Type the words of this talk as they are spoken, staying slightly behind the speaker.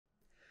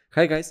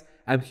Hi guys,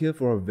 I'm here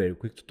for a very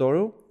quick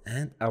tutorial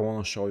and I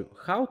want to show you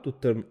how to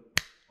turn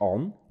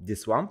on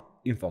this lamp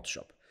in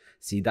Photoshop.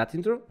 See that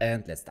intro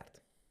and let's start.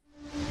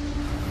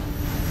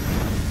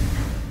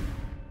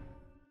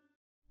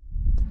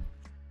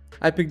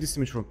 I picked this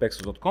image from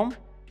pexels.com,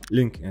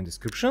 link in the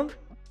description.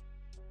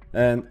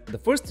 And the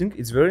first thing,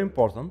 it's very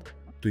important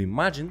to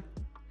imagine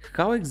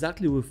how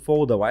exactly we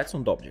follow the lights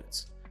on the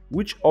objects.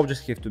 Which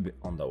objects have to be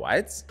on the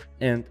lights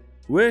and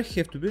where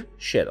have to be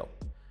shadow.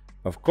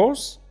 Of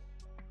course,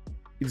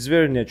 it's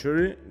very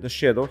naturally the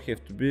shadow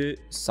have to be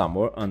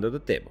somewhere under the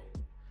table.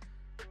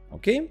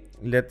 Okay,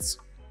 let's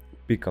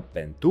pick a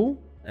pen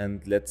tool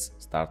and let's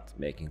start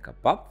making a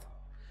path.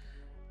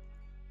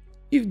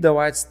 If the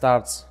light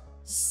starts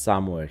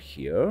somewhere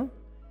here,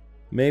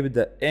 maybe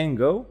the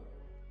angle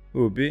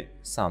will be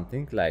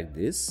something like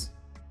this.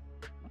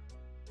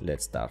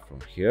 Let's start from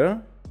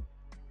here.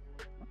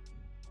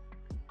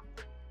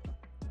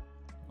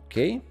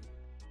 Okay,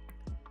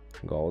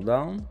 go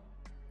down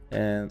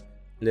and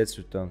let's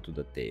return to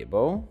the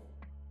table.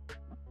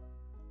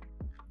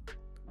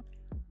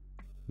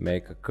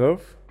 Make a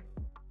curve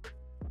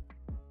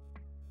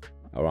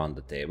around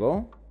the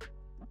table.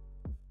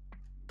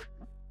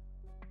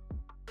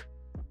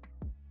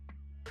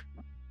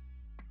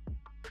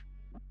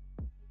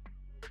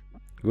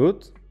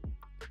 Good.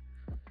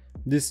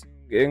 This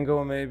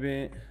angle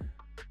maybe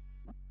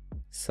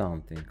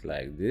something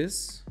like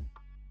this.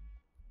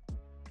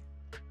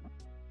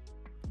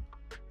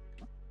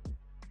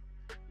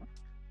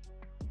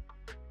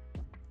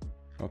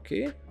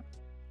 Okay,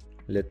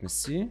 let me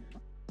see.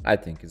 I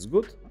think it's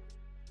good.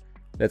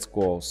 Let's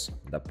close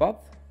the path.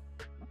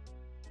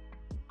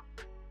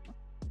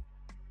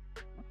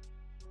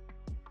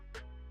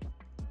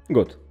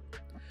 Good.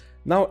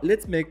 Now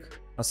let's make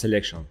a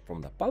selection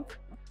from the path.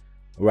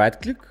 Right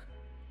click,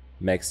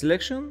 make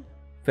selection,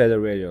 feather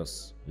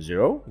radius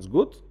 0 is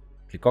good.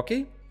 Click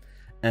OK.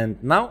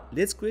 And now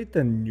let's create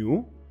a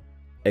new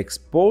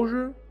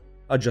exposure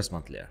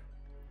adjustment layer.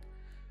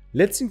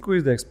 Let's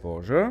increase the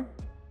exposure.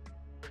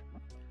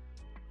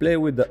 Play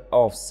with the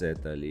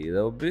offset a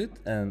little bit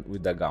and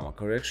with the gamma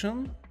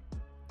correction.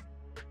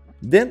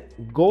 Then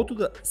go to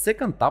the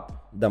second tab,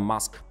 the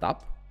mask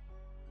tab,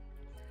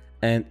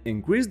 and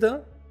increase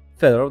the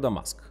feather of the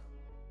mask.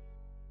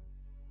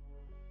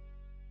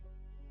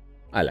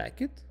 I like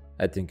it.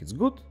 I think it's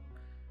good.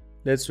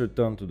 Let's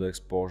return to the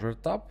exposure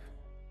tab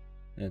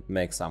and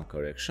make some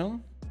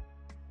correction.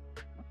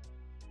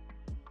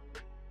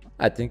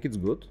 I think it's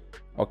good.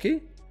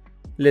 Okay,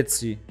 let's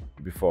see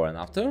before and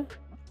after.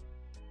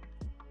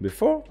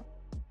 Before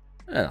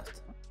and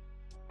after.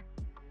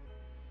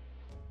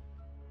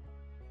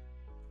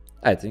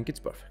 I think it's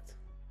perfect.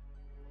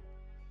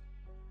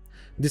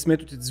 This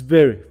method is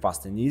very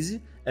fast and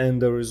easy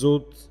and the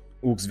result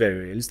looks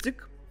very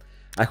realistic.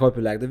 I hope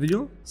you liked the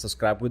video,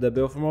 subscribe with the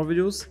bell for more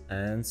videos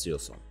and see you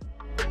soon.